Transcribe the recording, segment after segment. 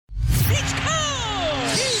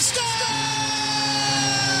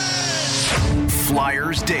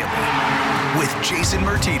Flyers Daily with Jason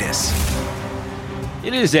Myrtetus.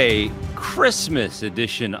 It is a Christmas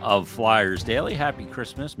edition of Flyers Daily. Happy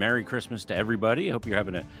Christmas. Merry Christmas to everybody. I hope you're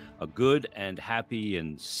having a good and happy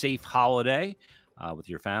and safe holiday with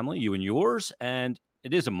your family, you and yours. And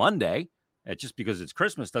it is a Monday. Just because it's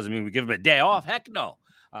Christmas doesn't mean we give them a day off. Heck no.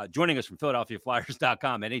 Joining us from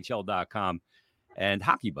PhiladelphiaFlyers.com, NHL.com, and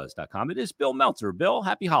HockeyBuzz.com, it is Bill Meltzer. Bill,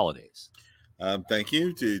 happy holidays. Thank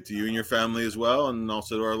you to you and your family as well, and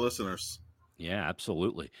also to our listeners. Yeah,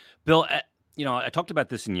 absolutely. Bill, I talked about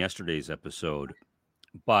this in yesterday's episode,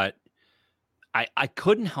 but I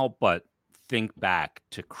couldn't help but think back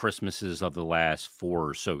to Christmases of the last 4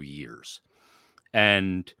 or so years.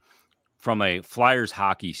 And from a Flyers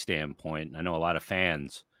hockey standpoint, I know a lot of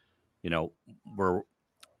fans, were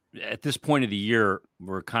at this point of the year,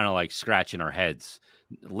 we're kind of like scratching our heads.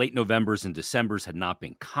 Late Novembers and Decembers had not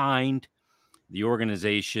been kind. The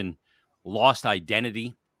organization lost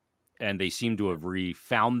identity, and they seem to have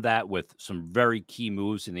refound that with some very key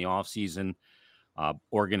moves in the offseason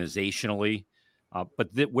organizationally. But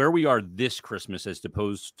where we are this Christmas as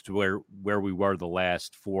opposed to where we were the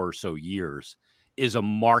last 4 or so years is a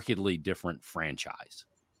markedly different franchise.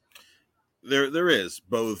 There is,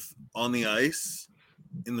 both on the ice,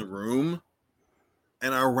 in the room,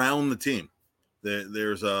 and around the team.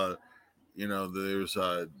 There's a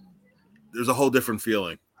whole different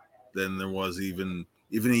feeling than there was even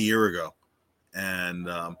a year ago. And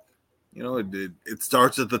it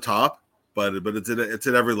starts at the top, but it's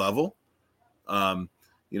at every level.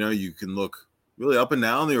 You can look really up and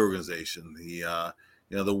down the organization.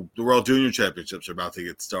 The World Junior Championships are about to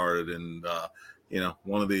get started, and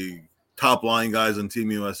one of the top line guys on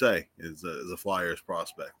Team USA is a Flyers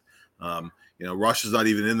prospect. Russia's not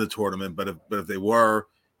even in the tournament, but if they were,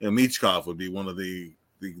 Michkov would be one of the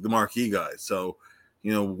marquee guys. So,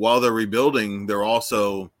 while they're rebuilding, there are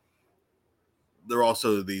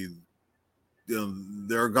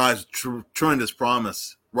guys tremendous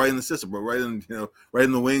promise right in the system, but right in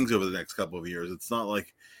the wings over the next couple of years. It's not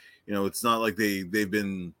like they've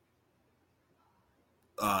been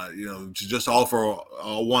just all for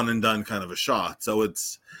a one and done kind of a shot. So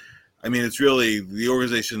it's really, the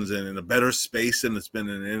organization's in a better space than it's been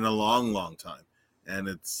in a long, long time. And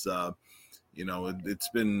it's it's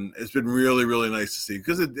been really, really nice to see,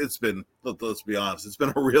 because it's been, let's be honest, it's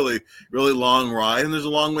been a really, really long ride, and there's a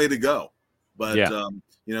long way to go. But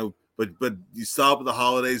but you stop at the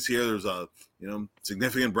holidays here. There's a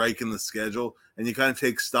significant break in the schedule, and you kind of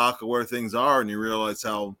take stock of where things are, and you realize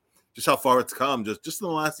how far it's come just in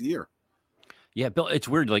the last year. Yeah, Bill, it's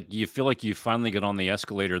weird. Like, you feel like you finally get on the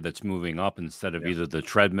escalator that's moving up instead of either the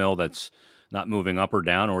treadmill that's not moving up or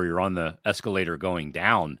down, or you're on the escalator going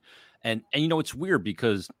down. And it's weird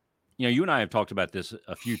because, you and I have talked about this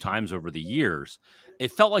a few times over the years.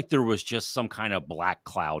 It felt like there was just some kind of black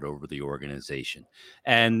cloud over the organization.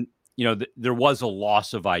 And, there was a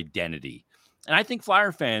loss of identity. And I think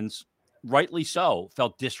Flyer fans, rightly so,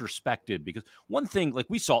 felt disrespected, because one thing, like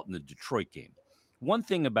we saw it in the Detroit game, one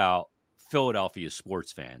thing about Philadelphia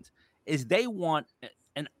sports fans is they want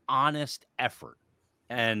an honest effort.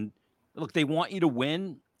 And look, they want you to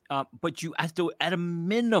win, but you have to, at a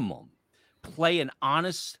minimum, play an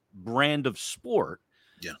honest brand of sport.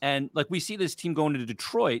 Yeah. And like, we see this team going to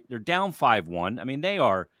Detroit, they're down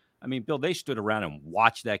 5-1. Bill, they stood around and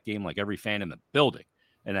watched that game like every fan in the building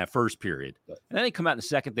in that first period. And then they come out in the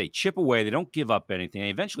second, they chip away, they don't give up anything. They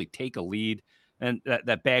eventually take a lead. And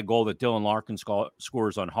that bad goal that Dylan Larkin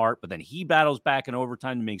scores on Hart, but then he battles back in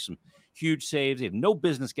overtime to make some huge saves. They have no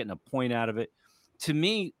business getting a point out of it. To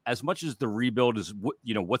me, as much as the rebuild is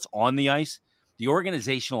what's on the ice, the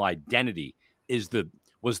organizational identity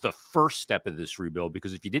was the first step of this rebuild,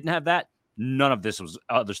 because if you didn't have that, none of this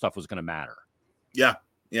other stuff was going to matter. Yeah,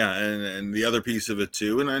 and the otthe piece of it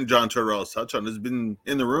too, and John Tortorella's touch on, has been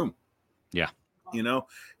in the room. Yeah,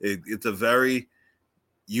 it's a very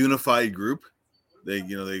unified group. And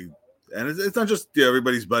it's not just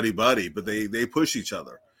everybody's buddy, but they push each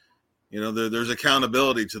other. There's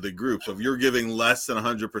accountability to the group. So if you're giving less than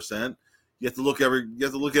 100%, you have to look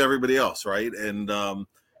at everybody else, right? And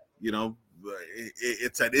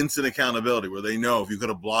it's that instant accountability where they know if you could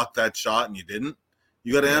have blocked that shot and you didn't,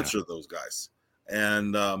 you got to answer those guys,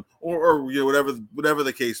 and or whatever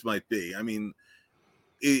the case might be.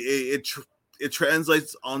 It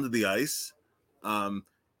translates onto the ice.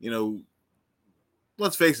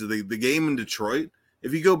 Let's face it, the game in Detroit,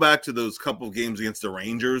 if you go back to those couple of games against the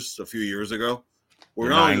Rangers a few years ago, where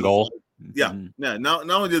not only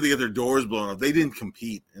did they get their doors blown up, they didn't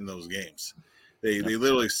compete in those games. They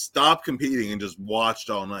literally stopped competing and just watched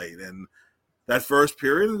all night. And that first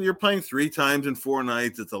period, you're playing 3 times in 4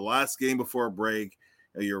 nights. It's the last game before a break.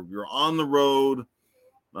 You're on the road.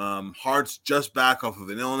 Hart's just back off of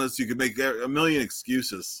an illness. You could make a million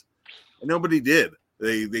excuses, and nobody did.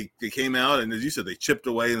 They came out, and as you said, they chipped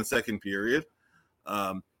away in the second period.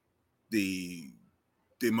 The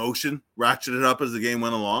emotion ratcheted up as the game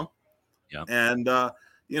went along. Yeah. And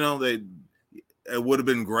it would have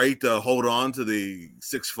been great to hold on to the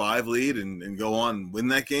 6-5 lead and go on and win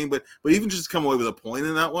that game. But even just come away with a point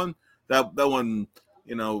in that one, that one,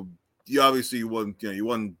 you obviously won, you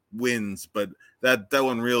won wins, but that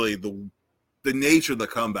one really, the nature of the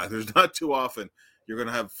comeback, there's not too often you're going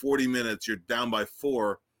to have 40 minutes, you're down by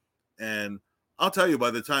 4. And I'll tell you,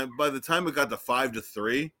 by the time it got to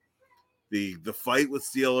 5-3, the fight with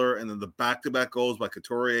Steeler and then the back-to-back goals by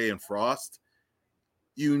Couturier and Frost,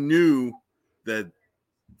 you knew that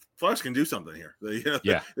Flyers can do something here.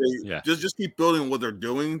 Just keep building what they're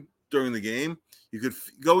doing during the game. You could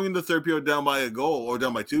go into the third period down by a goal or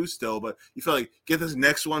down by 2 still, but you feel like get this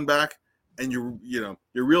next one back, and you're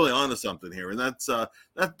really onto something here, and that's a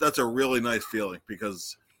really nice feeling,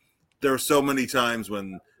 because there are so many times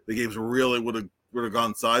when the games really would have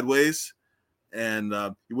gone sideways, and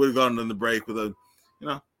you would have gone in the break with a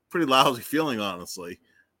pretty lousy feeling, honestly.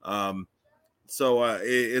 So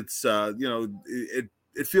it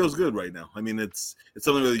feels good right now. I mean, it's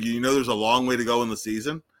something that there's a long way to go in the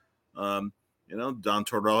season. Don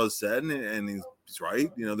Tortorella has said, and he's right.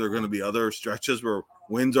 There are going to be other stretches where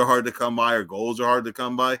wins are hard to come by or goals are hard to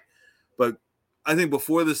come by. But I think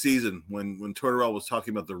before the season, when Tortorella was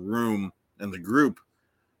talking about the room and the group,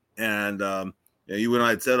 and you and I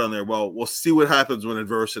had said on there, well, we'll see what happens when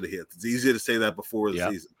adversity hits. It's easy to say that before the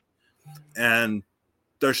season, and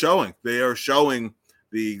they're showing. They are showing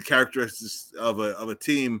the characteristics of a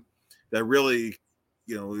team that really,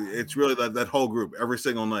 it's really that whole group every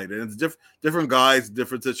single night, and it's different guys,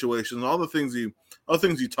 different situations, all the things you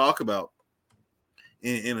talk about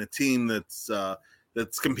in a team that's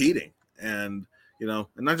competing, and and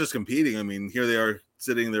not just competing. I mean, here they are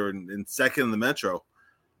sitting there in second in the Metro,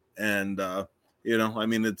 and I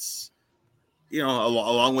mean, it's a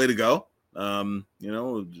long way to go.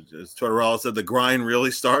 As Tortorella said, the grind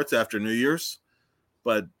really starts after New Year's,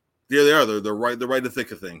 but here they are. They're right in the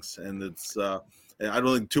thick of things, and it's. I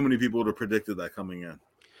don't think too many people would have predicted that coming in.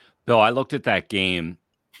 Bill, I looked at that game,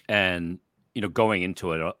 and going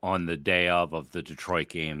into it on the day of the Detroit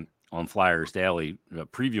game on Flyers Daily,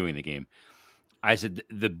 previewing the game, I said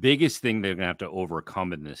the biggest thing they're going to have to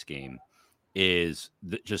overcome in this game is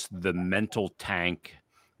just the mental tank,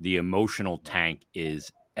 the emotional tank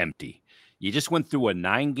is empty. You just went through a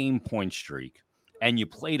 9-game point streak, and you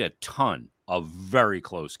played a ton of very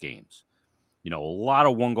close games. A lot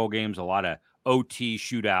of one-goal games, a lot of OT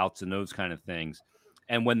shootouts and those kind of things.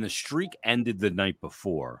 And when the streak ended the night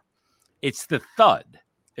before, it's the thud.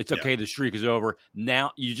 It's okay, the streak is over.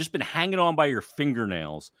 Now you've just been hanging on by your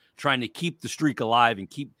fingernails, trying to keep the streak alive and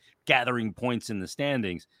keep gathering points in the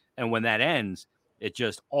standings. And when that ends, it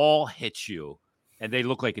just all hits you. And they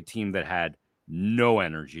look like a team that had no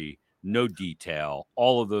energy, no detail.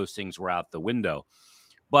 All of those things were out the window.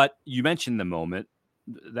 But you mentioned the moment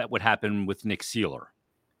that would happen with Nick Seeler,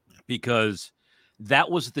 because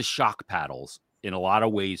that was the shock paddles in a lot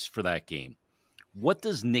of ways for that game. What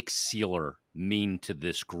does Nick Seeler mean to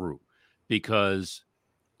this group? Because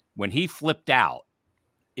when he flipped out,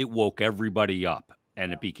 it woke everybody up,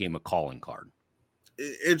 and it became a calling card.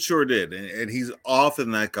 It sure did, and he's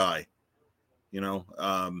often that guy, and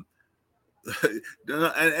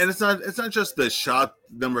it's not just the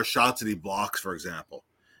number of shots that he blocks, for example.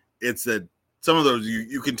 It's that some of those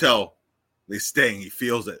you can tell they sting. He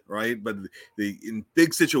feels it, right? But in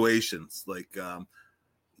big situations, like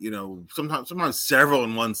sometimes several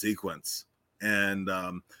in one sequence, and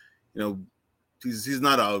he's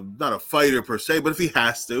not a fighter per se, but if he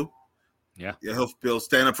has to, he'll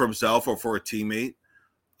stand up for himself or for a teammate.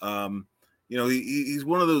 He's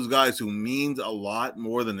one of those guys who means a lot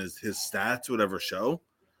more than his stats would ever show.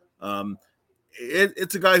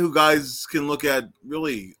 It's a guy who guys can look at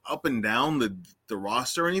really up and down the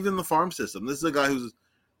roster and even the farm system. This is a guy who's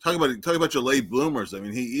talking about your late bloomers. I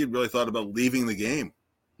mean, he really thought about leaving the game.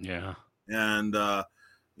 Yeah. And and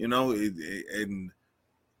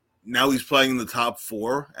now he's playing in the top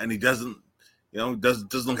 4, and he doesn't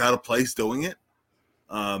look out of place doing it.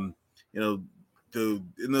 In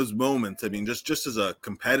those moments, I mean, just as a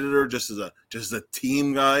competitor, just as a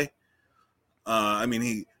team guy, I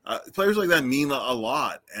mean, players like that mean a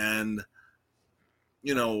lot, and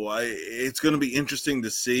it's going to be interesting to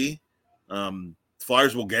see.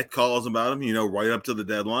 Flyers will get calls about him, right up to the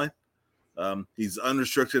deadline. He's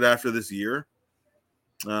unrestricted after this year,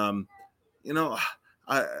 Um, you know,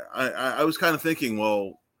 I was kind of thinking,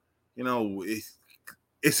 well,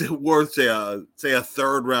 is it worth say a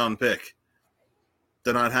third round pick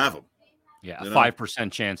to not have him? Yeah, a You know,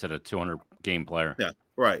 5% chance at a 200 game player. yeah,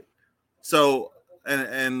 right. So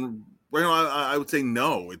I would say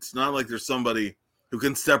no. It's not like there's somebody who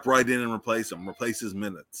can step right in and replace his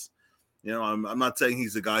minutes. I'm not saying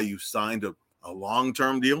he's the guy you signed a long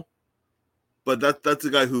term deal, but that's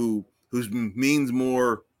a guy who means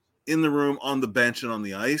more in the room, on the bench, and on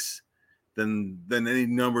the ice than any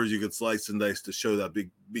numbers you could slice and dice to show that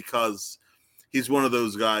because he's one of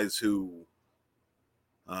those guys who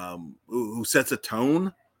sets a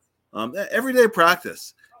tone. Everyday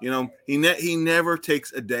practice. He never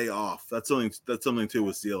takes a day off. That's something too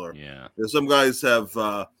with Steeler. Yeah. Some guys have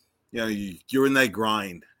you're in that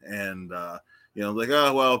grind, and like,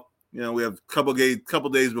 oh well, we have a couple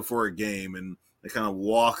days before a game, and they kind of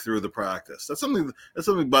walk through the practice. That's something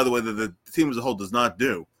by the way that the team as a whole does not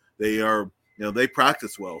do. They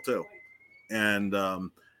practice well too, and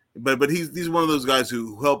but he's one of those guys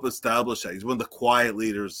who help establish that. He's one of the quiet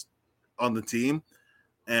leaders on the team,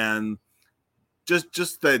 and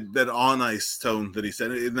just that on ice tone that he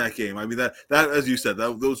said in that game. I mean that as you said,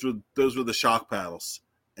 those were the shock paddles.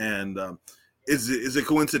 And is it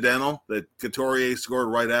coincidental that Couturier scored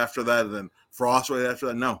right after that and then Frost right after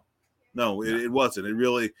that? No, it wasn't. It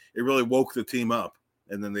really woke the team up.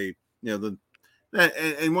 And then they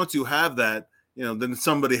and once you have that, then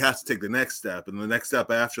somebody has to take the next step, and the next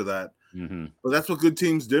step after that. Mm-hmm. But that's what good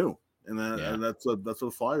teams do, and that's what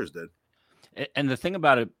the Flyers did. And the thing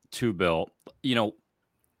about it too, Bill,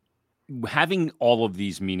 having all of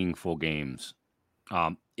these meaningful games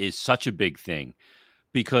is such a big thing,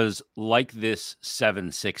 because like this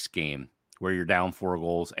 7-6 game where you're down 4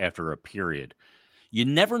 goals after a period, you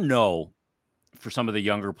never know for some of the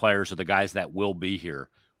younger players or the guys that will be here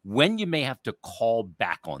when you may have to call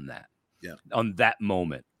back on that, on that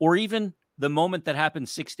moment, or even the moment that happened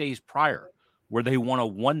 6 days prior where they won a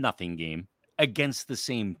 1-0 game against the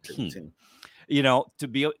same team. You're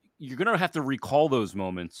going to have to recall those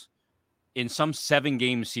moments in some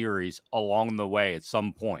 7-game series along the way at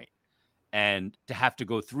some point, and to have to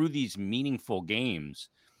go through these meaningful games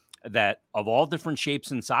that of all different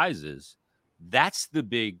shapes and sizes. That's the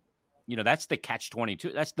big, that's the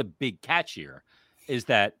catch-22. That's the big catch here, is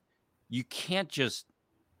that you can't just,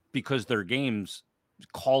 because they're games,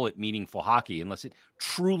 call it meaningful hockey unless it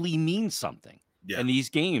truly means something. Yeah. And these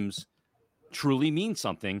games truly mean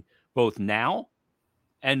something both now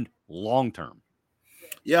and long term.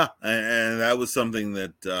 Yeah, and that was something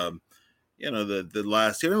that the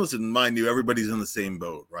last year. Listen, mind you, everybody's in the same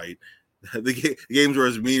boat, right? The games were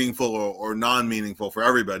as meaningful or non-meaningful for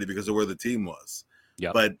everybody because of where the team was.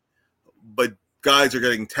 Yeah, but guys are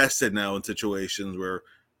getting tested now in situations where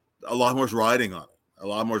a lot more is riding on it. A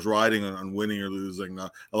lot more is riding on winning or losing.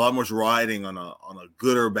 A lot more is riding on a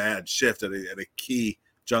good or bad shift at a key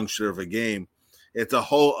juncture of a game. It's a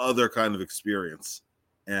whole other kind of experience,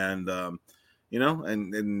 and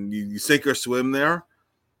and you sink or swim there,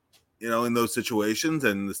 in those situations,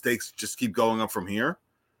 and the stakes just keep going up from here.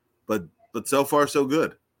 But so far so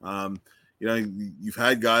good. You've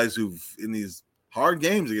had guys who've in these hard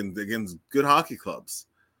games against good hockey clubs,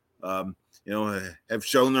 have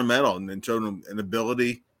shown their mettle and shown an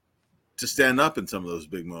ability to stand up in some of those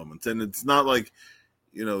big moments. And it's not like,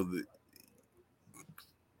 you're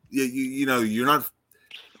not.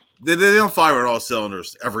 They don't fire at all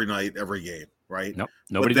cylinders every night, every game, right? Nope,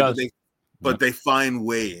 nobody does. But they find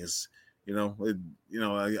ways.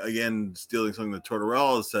 Again, stealing something that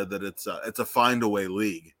Tortorella said, that it's a find a way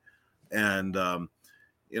league, and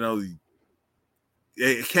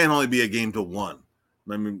it can't only be a game to one.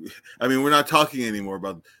 I mean, we're not talking anymore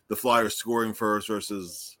about the Flyers scoring first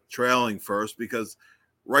versus trailing first, because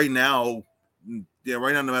right now,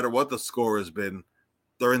 no matter what the score has been,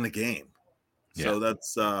 they're in the game. Yeah. So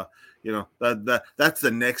that's that's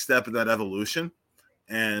the next step in that evolution,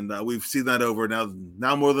 and we've seen that over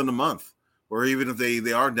now more than a month. Or even if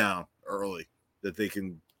they are down early, that they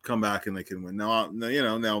can come back and they can win. Now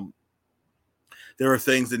there are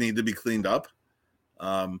things that need to be cleaned up.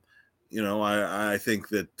 I think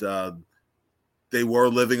that they were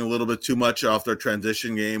living a little bit too much off their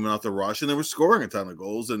transition game and off the rush, and they were scoring a ton of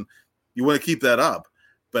goals, and you want to keep that up.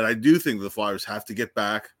 But I do think the Flyers have to get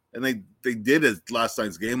back, and they did as last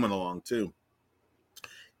night's game went along too.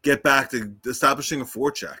 Get back to establishing a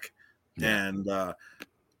forecheck, and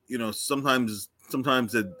sometimes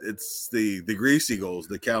it's the greasy goals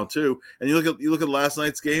that count too. And you look at last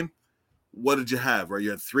night's game. What did you have? Right, you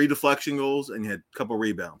had 3 deflection goals and you had a couple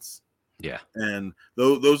rebounds. Yeah. And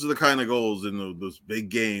those are the kind of goals in those big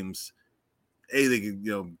games. They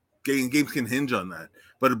can, games can hinge on that.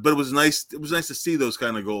 But it was nice. It was nice to see those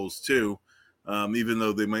kind of goals too, even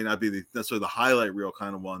though they might not be necessarily the highlight reel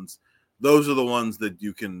kind of ones. Those are the ones that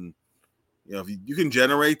you can, if you can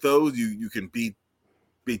generate those, you can beat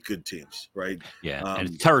good teams, right? Yeah, and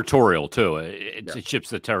it's territorial too. It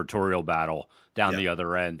ships the territorial battle down Yeah. the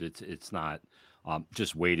other end. It's not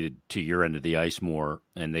just weighted to your end of the ice more,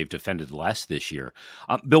 and they've defended less this year.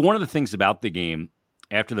 Bill, one of the things about the game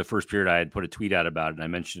after the first period, I had put a tweet out about it, and I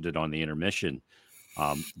mentioned it on the intermission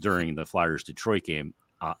during the Flyers Detroit game.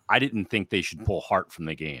 I didn't think they should pull Hart from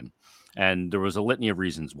the game, and there was a litany of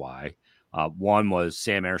reasons why. One was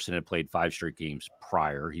Sam Ersson had played 5 straight games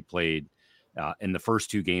prior. He played in the first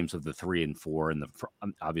 2 games of the 3 and 4, and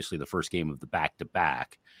obviously the first game of the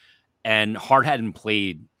back-to-back. And Hart hadn't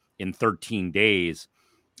played in 13 days.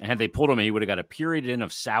 And had they pulled him, he would have got a period in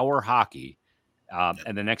of sour hockey.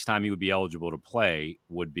 And the next time he would be eligible to play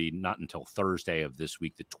would be not until Thursday of this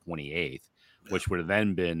week, the 28th, which would have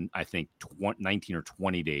then been, I think, 19 or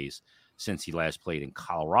 20 days since he last played in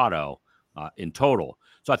Colorado in total.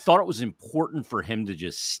 So I thought it was important for him to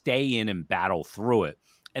just stay in and battle through it.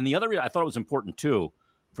 And the other reason I thought it was important, too,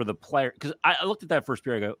 for the player, because I looked at that first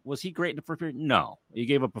period, I go, was he great in the first period? No. He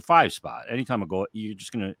gave up a 5 spot. Anytime I go, you're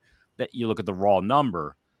just going to, you look at the raw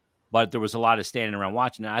number, but there was a lot of standing around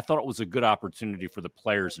watching. And I thought it was a good opportunity for the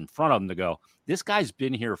players in front of him to go, this guy's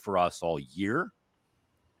been here for us all year.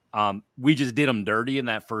 We just did him dirty in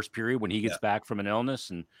that first period when he gets back from an illness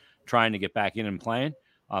and trying to get back in and playing.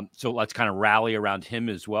 So let's kind of rally around him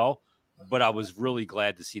as well. But I was really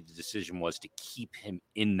glad to see the decision was to keep him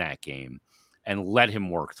in that game and let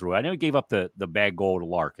him work through it. I know he gave up the bad goal to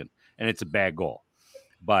Larkin, and it's a bad goal.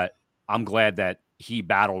 But I'm glad that he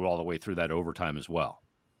battled all the way through that overtime as well.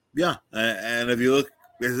 Yeah, and if you look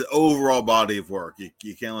at his overall body of work,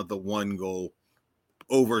 you can't let the one goal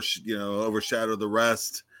overshadow the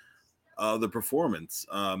rest of the performance.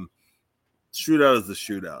 Shootout is the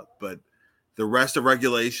shootout, but the rest of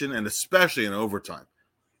regulation and especially in overtime,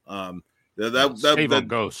 that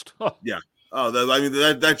ghost. Yeah.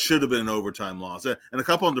 That should have been an overtime loss, and a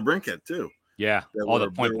couple on the Brinkhead too. Yeah,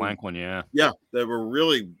 the point blank one. Yeah, they were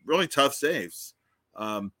really, really tough saves.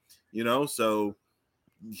 So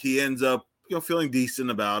he ends up feeling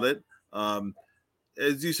decent about it.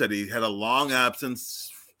 As you said, he had a long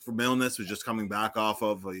absence from illness, was just coming back off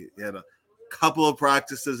of. He had a couple of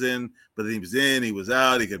practices in, but he was in, he was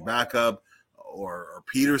out. He could back up, or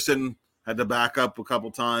Peterson had to back up a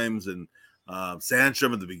couple times, and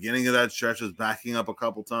Sandstrom at the beginning of that stretch was backing up a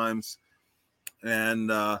couple times,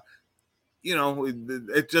 and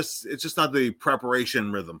it's just not the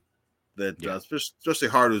preparation rhythm that especially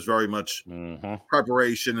Hart was very much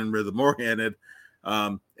preparation and rhythm oriented.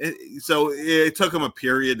 So it took him a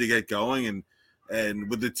period to get going, and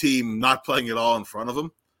with the team not playing at all in front of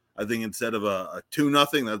him, I think instead of a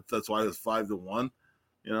 2-0, that's why it was 5-1,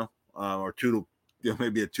 or 2 to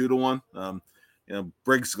maybe a 2-1.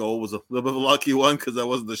 Briggs' goal was a little bit of a lucky one because that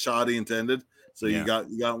wasn't the shot he intended. So you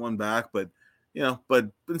got one back, but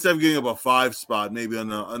instead of getting up a 5 spot, maybe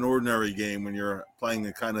on an ordinary game when you're playing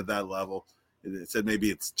at kind of that level, it said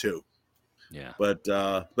maybe it's 2. Yeah. But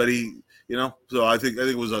he, so I think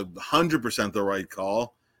it was 100% the right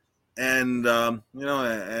call, and and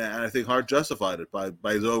I think Hart justified it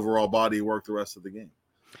by his overall body work the rest of the game.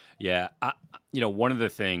 Yeah, one of the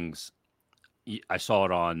things I saw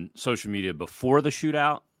it on social media before the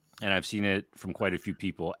shootout, and I've seen it from quite a few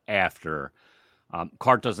people after.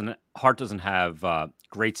 Hart doesn't have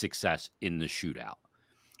great success in the shootout.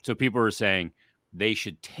 So people are saying they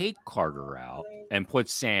should take Carter out and put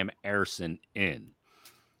Sam Ersson in.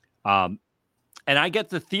 And I get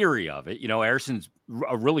the theory of it. Ersson's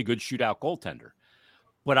a really good shootout goaltender.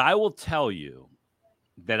 But I will tell you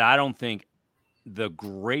that I don't think the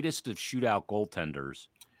greatest of shootout goaltenders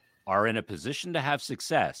are in a position to have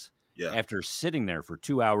success after sitting there for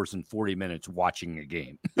 2 hours and 40 minutes watching a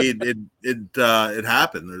game. It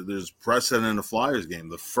happened. There's precedent in the Flyers game.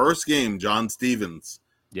 The first game, John Stevens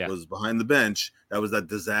was behind the bench. That was that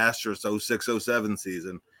disastrous 06-07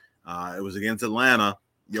 season. It was against Atlanta.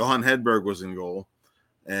 Johan Hedberg was in goal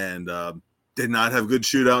and did not have good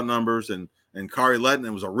shootout numbers. And Kari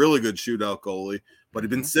Lehtinen was a really good shootout goalie, but he'd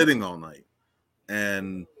been sitting all night.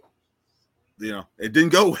 And, it didn't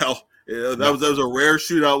go well. That was a rare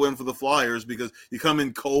shootout win for the Flyers because you come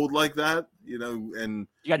in cold like that, and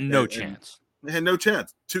you got no chance. They had no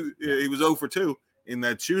chance. He was 0 for 2 in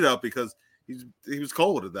that shootout because he was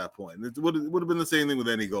cold at that point. It would have been the same thing with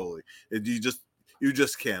any goalie. You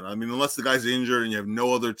just can't. I mean, unless the guy's injured and you have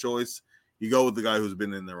no other choice, you go with the guy who's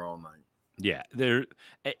been in there all night. Yeah,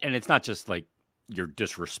 and it's not just like you're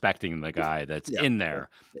disrespecting the guy that's in there.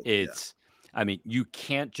 It's, I mean, you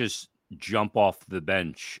can't just jump off the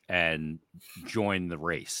bench and join the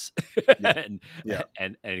race and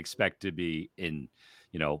expect to be in,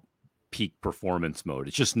 peak performance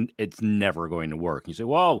mode. It's never going to work. You say,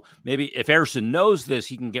 well, maybe if Ersson knows this,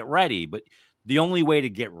 he can get ready, but the only way to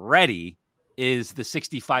get ready is the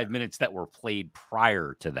 65 minutes that were played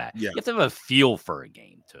prior to that. You have to have a feel for a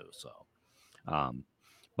game too. So,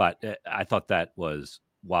 but I thought that was,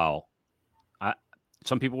 wow.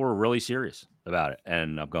 Some people were really serious about it,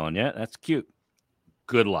 and I'm going, yeah, that's cute.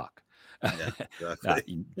 Good luck.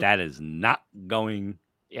 Exactly. That is not going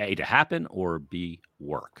A, to happen, or B,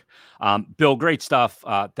 work. Bill, great stuff.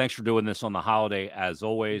 Thanks for doing this on the holiday. As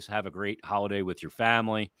always, have a great holiday with your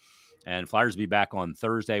family. And Flyers will be back on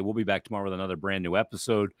Thursday. We'll be back tomorrow with another brand new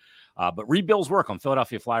episode. But read Bill's work on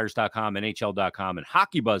PhiladelphiaFlyers.com, NHL.com, and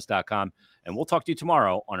HockeyBuzz.com. And we'll talk to you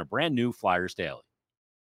tomorrow on a brand new Flyers Daily.